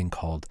something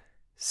called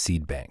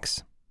seed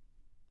banks.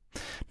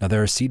 Now,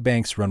 there are seed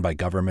banks run by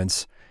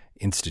governments,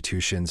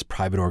 institutions,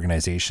 private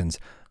organizations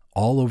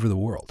all over the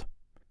world.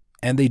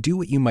 And they do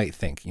what you might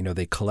think.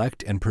 They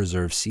collect and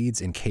preserve seeds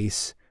in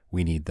case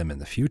we need them in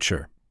the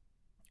future.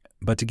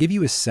 But to give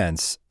you a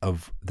sense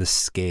of the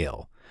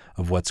scale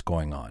of what's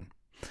going on,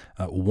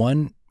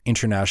 one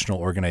international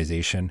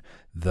organization,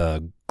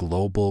 the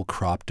Global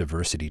Crop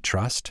Diversity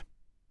Trust,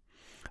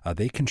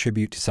 they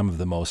contribute to some of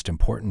the most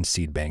important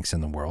seed banks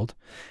in the world.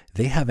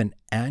 They have an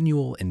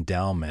annual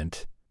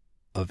endowment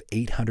of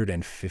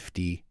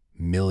 $850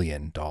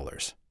 million.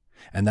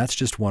 And that's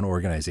just one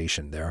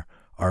organization. There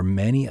are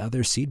many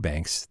other seed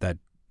banks that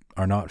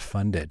are not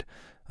funded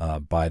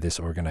by this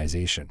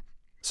organization.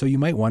 So you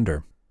might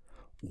wonder,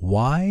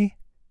 why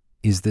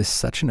is this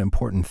such an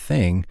important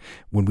thing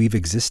when we've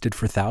existed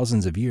for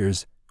thousands of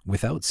years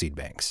without seed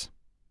banks?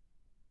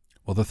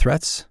 Well, the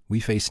threats we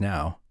face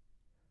now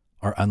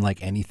are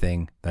unlike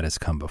anything that has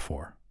come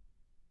before.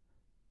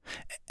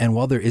 And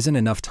while there isn't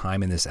enough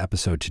time in this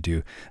episode to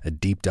do a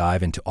deep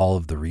dive into all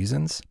of the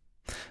reasons,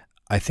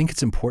 I think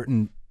it's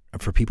important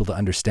for people to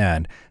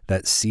understand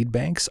that seed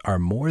banks are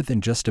more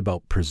than just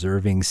about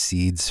preserving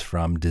seeds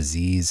from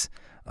disease,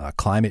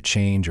 climate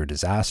change, or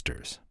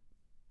disasters.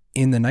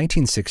 In the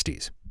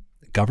 1960s,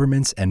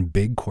 governments and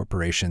big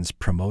corporations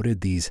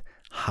promoted these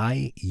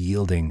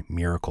high-yielding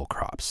miracle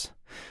crops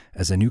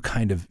as a new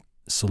kind of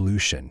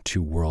solution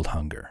to world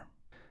hunger.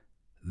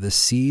 The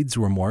seeds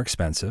were more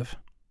expensive,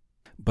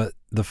 but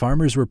the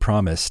farmers were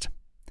promised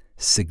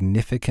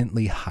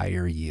significantly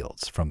higher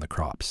yields from the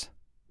crops.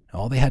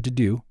 All they had to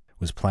do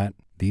was plant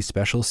these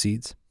special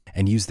seeds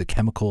and use the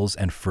chemicals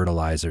and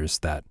fertilizers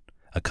that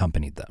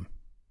accompanied them.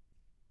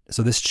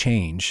 So this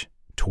change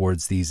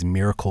towards these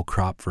miracle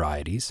crop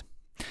varieties,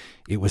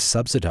 it was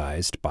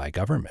subsidized by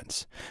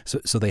governments.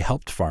 So they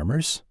helped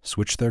farmers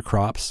switch their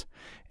crops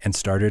and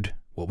started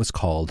what was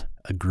called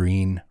a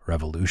green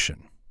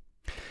revolution.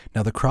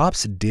 Now, the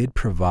crops did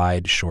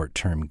provide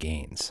short-term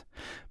gains,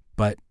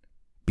 but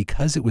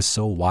because it was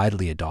so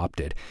widely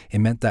adopted, it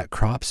meant that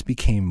crops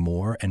became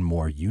more and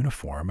more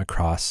uniform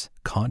across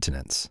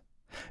continents.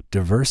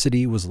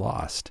 Diversity was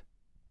lost.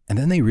 And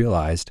then they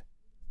realized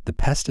the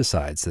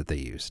pesticides that they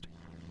used,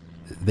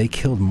 they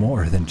killed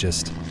more than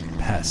just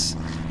pests,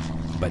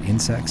 but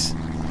insects,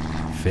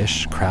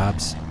 fish,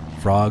 crabs,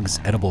 frogs,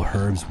 edible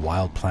herbs,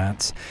 wild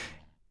plants.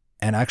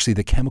 And actually,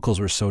 the chemicals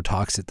were so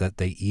toxic that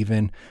they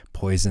even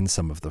poisoned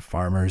some of the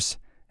farmers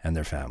and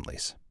their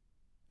families.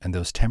 And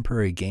those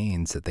temporary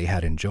gains that they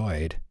had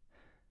enjoyed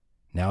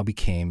now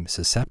became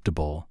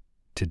susceptible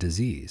to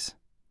disease,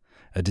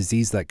 a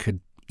disease that could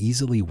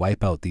easily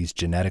wipe out these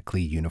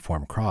genetically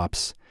uniform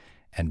crops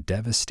and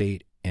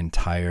devastate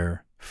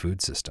entire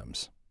food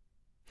systems.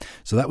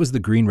 So that was the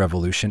Green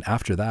Revolution.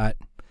 After that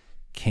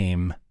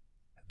came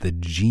the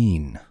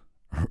Gene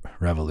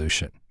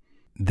Revolution.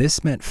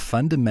 This meant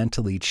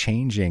fundamentally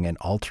changing and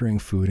altering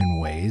food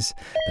in ways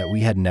that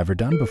we had never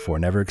done before,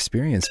 never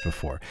experienced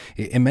before.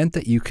 It meant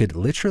that you could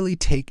literally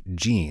take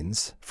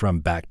genes from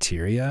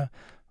bacteria,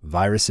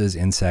 viruses,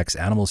 insects,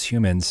 animals,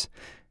 humans.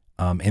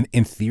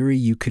 In theory,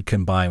 you could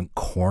combine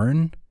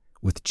corn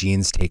with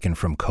genes taken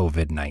from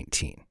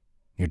COVID-19,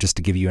 just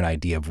to give you an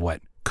idea of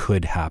what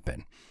could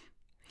happen.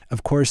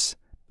 Of course,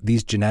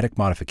 these genetic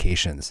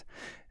modifications,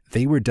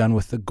 they were done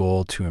with the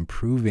goal to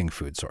improving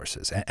food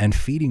sources and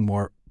feeding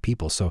more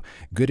people. So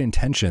good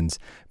intentions,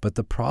 but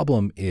the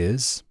problem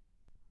is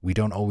we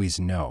don't always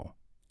know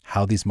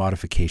how these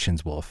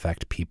modifications will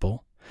affect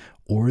people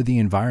or the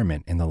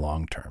environment in the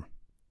long term.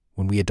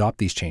 When we adopt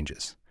these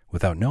changes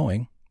without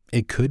knowing,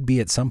 it could be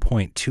at some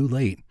point too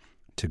late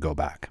to go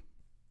back.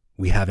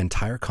 We have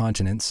entire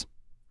continents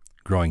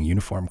growing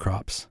uniform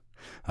crops,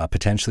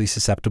 potentially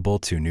susceptible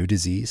to new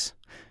disease,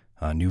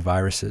 new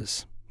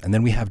viruses. And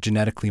then we have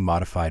genetically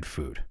modified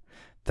food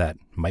that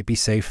might be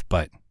safe,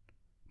 but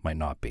might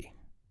not be.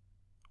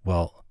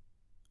 Well,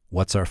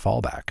 what's our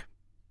fallback?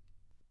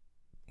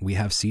 We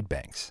have seed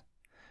banks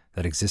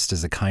that exist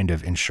as a kind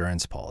of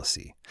insurance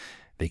policy.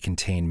 They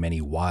contain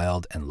many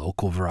wild and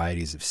local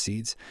varieties of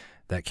seeds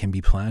that can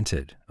be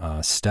planted,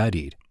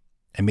 studied,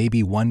 and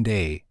maybe one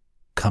day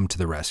come to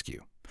the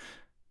rescue.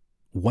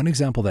 One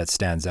example that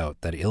stands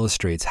out that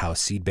illustrates how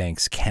seed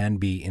banks can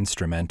be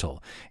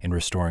instrumental in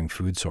restoring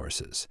food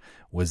sources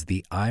was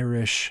the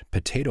Irish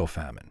potato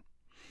famine.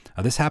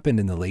 This happened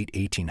in the late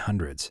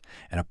 1800s,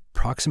 and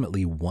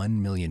approximately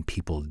 1 million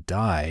people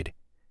died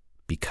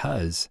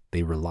because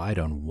they relied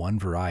on one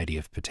variety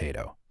of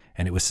potato,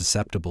 and it was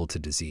susceptible to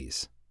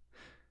disease.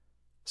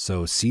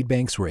 So seed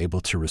banks were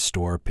able to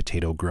restore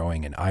potato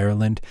growing in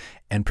Ireland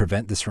and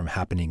prevent this from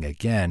happening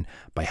again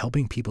by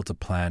helping people to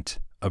plant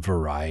a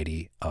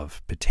variety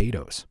of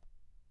potatoes.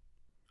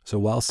 So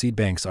while seed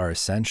banks are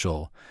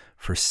essential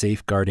for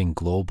safeguarding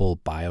global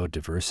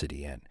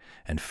biodiversity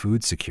and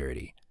food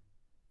security,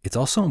 it's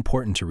also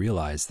important to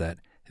realize that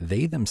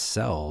they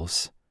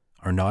themselves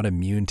are not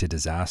immune to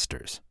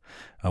disasters.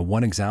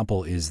 One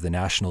example is the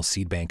National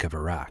Seed Bank of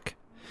Iraq.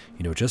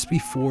 Just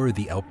before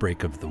the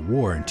outbreak of the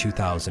war in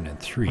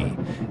 2003,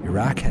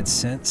 Iraq had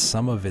sent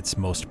some of its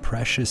most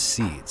precious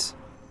seeds,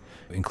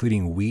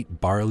 including wheat,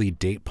 barley,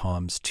 date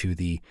palms, to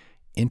the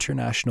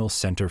International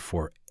Center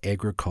for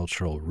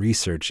Agricultural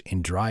Research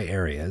in Dry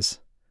Areas,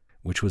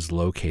 which was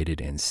located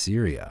in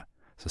Syria.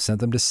 So sent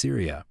them to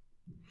Syria.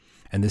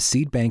 And the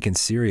seed bank in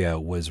Syria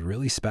was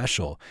really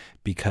special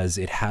because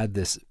it had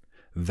this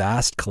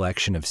vast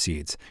collection of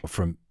seeds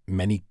from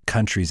many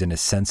countries in a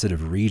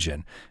sensitive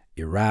region: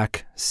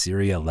 Iraq,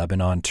 Syria,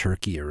 Lebanon,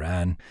 Turkey,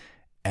 Iran.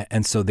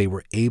 And so they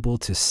were able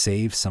to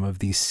save some of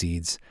these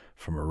seeds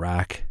from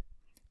Iraq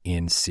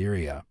in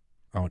Syria.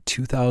 Around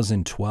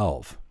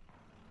 2012,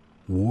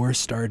 war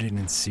started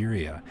in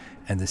Syria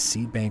and the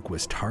seed bank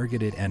was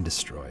targeted and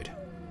destroyed.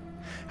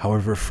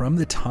 However, from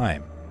the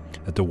time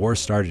that the war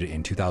started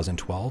in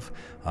 2012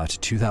 to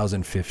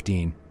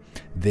 2015,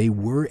 they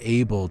were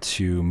able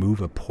to move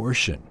a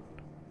portion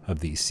of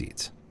these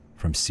seeds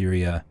from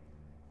Syria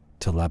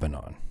to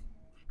Lebanon.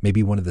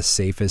 Maybe one of the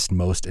safest,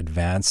 most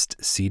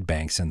advanced seed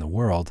banks in the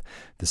world,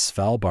 the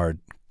Svalbard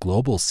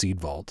Global Seed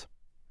Vault,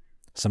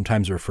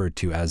 sometimes referred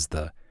to as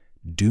the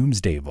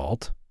Doomsday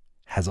Vault,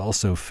 has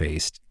also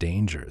faced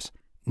dangers.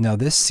 Now,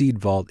 this seed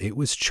vault, it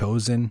was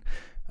chosen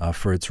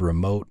for its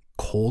remote,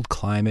 cold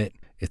climate.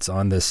 It's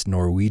on this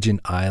Norwegian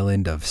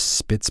island of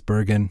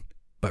Spitsbergen,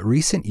 but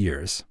recent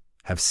years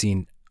have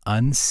seen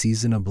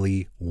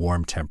unseasonably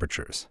warm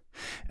temperatures.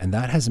 And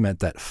that has meant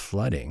that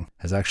flooding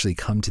has actually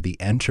come to the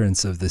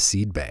entrance of the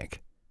seed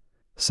bank.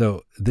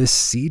 So this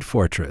seed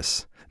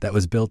fortress that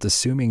was built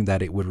assuming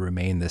that it would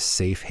remain this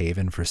safe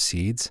haven for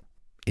seeds,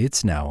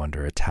 it's now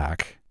under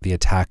attack, the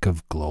attack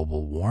of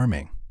global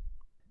warming.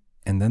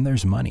 And then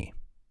there's money.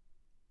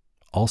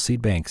 All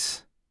seed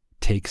banks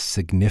take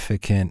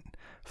significant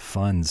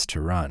funds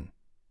to run.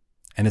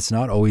 And it's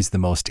not always the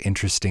most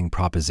interesting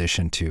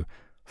proposition to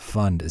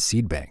fund a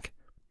seed bank.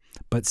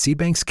 But seed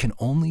banks can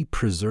only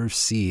preserve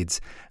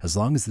seeds as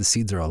long as the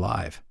seeds are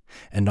alive.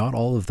 And not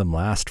all of them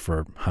last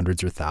for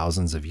hundreds or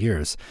thousands of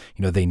years.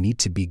 They need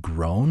to be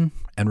grown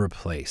and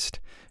replaced.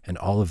 And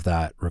all of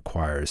that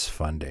requires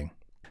funding.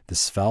 The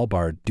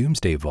Svalbard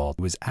Doomsday Vault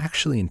was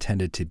actually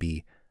intended to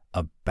be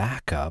a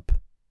backup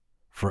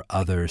for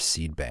other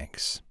seed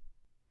banks.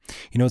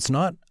 It's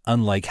not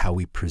unlike how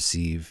we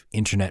perceive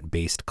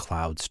internet-based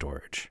cloud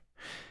storage.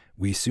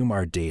 We assume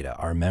our data,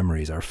 our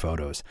memories, our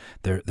photos,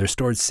 they're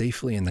stored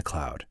safely in the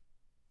cloud,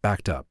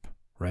 backed up,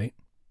 right?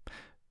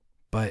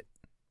 But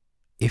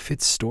if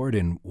it's stored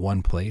in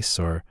one place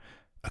or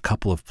a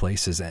couple of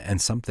places and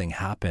something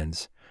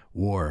happens,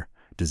 war,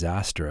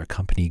 disaster, a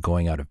company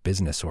going out of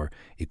business, or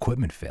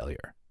equipment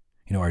failure,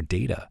 our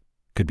data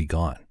could be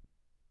gone.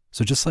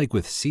 So just like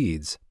with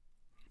seeds,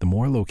 the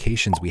more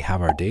locations we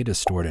have our data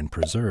stored and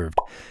preserved,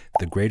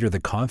 the greater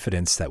the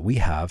confidence that we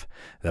have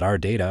that our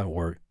data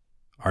or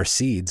our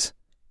seeds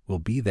will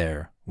be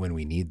there when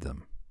we need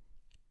them.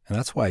 And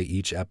that's why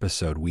each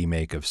episode we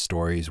make of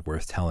Stories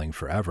Worth Telling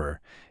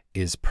Forever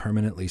is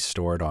permanently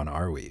stored on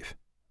Arweave.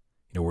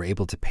 We're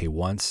able to pay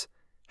once,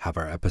 have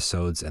our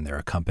episodes and their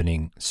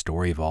accompanying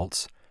story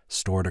vaults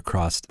stored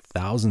across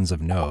thousands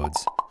of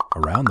nodes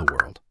around the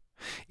world.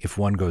 If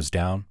one goes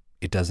down,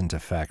 it doesn't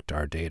affect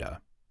our data.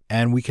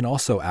 And we can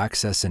also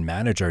access and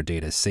manage our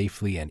data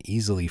safely and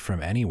easily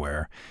from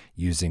anywhere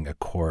using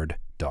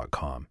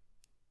accord.com.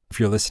 If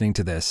you're listening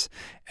to this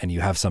and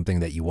you have something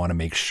that you want to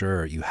make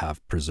sure you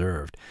have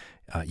preserved,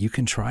 you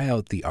can try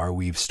out the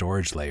Arweave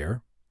storage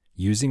layer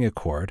using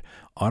Accord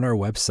on our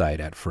website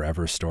at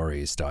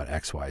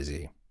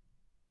foreverstories.xyz.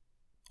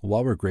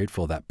 While we're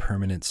grateful that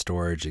permanent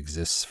storage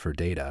exists for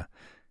data,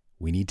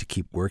 we need to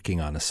keep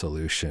working on a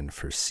solution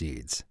for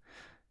seeds.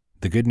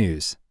 The good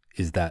news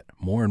is that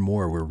more and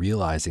more we're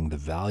realizing the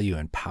value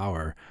and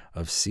power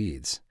of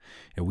seeds.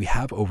 We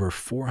have over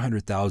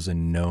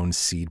 400,000 known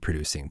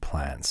seed-producing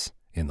plants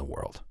in the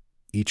world,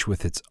 each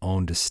with its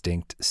own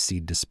distinct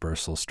seed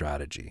dispersal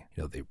strategy.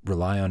 They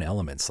rely on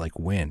elements like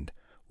wind,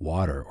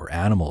 water, or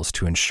animals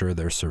to ensure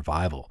their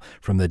survival,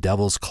 from the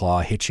devil's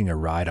claw hitching a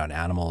ride on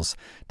animals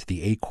to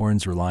the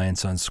acorn's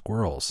reliance on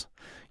squirrels.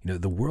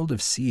 The world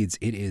of seeds,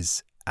 it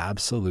is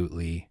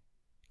absolutely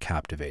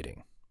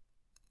captivating.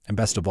 And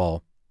best of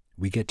all,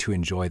 we get to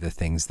enjoy the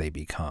things they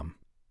become.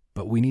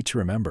 But we need to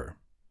remember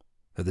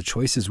that the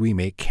choices we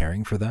make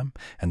caring for them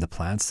and the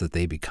plants that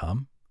they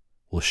become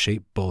will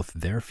shape both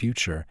their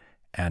future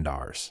and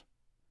ours.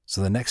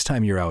 So the next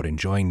time you're out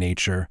enjoying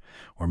nature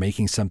or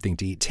making something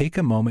to eat, take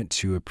a moment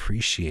to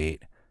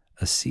appreciate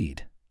a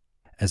seed.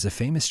 As a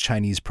famous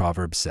Chinese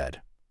proverb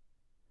said,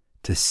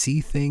 to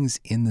see things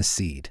in the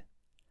seed,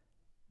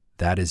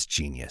 that is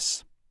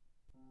genius.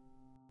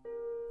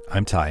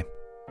 I'm Ty.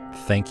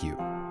 Thank you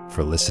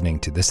for listening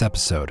to this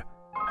episode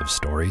of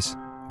Stories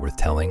Worth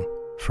Telling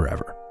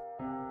Forever.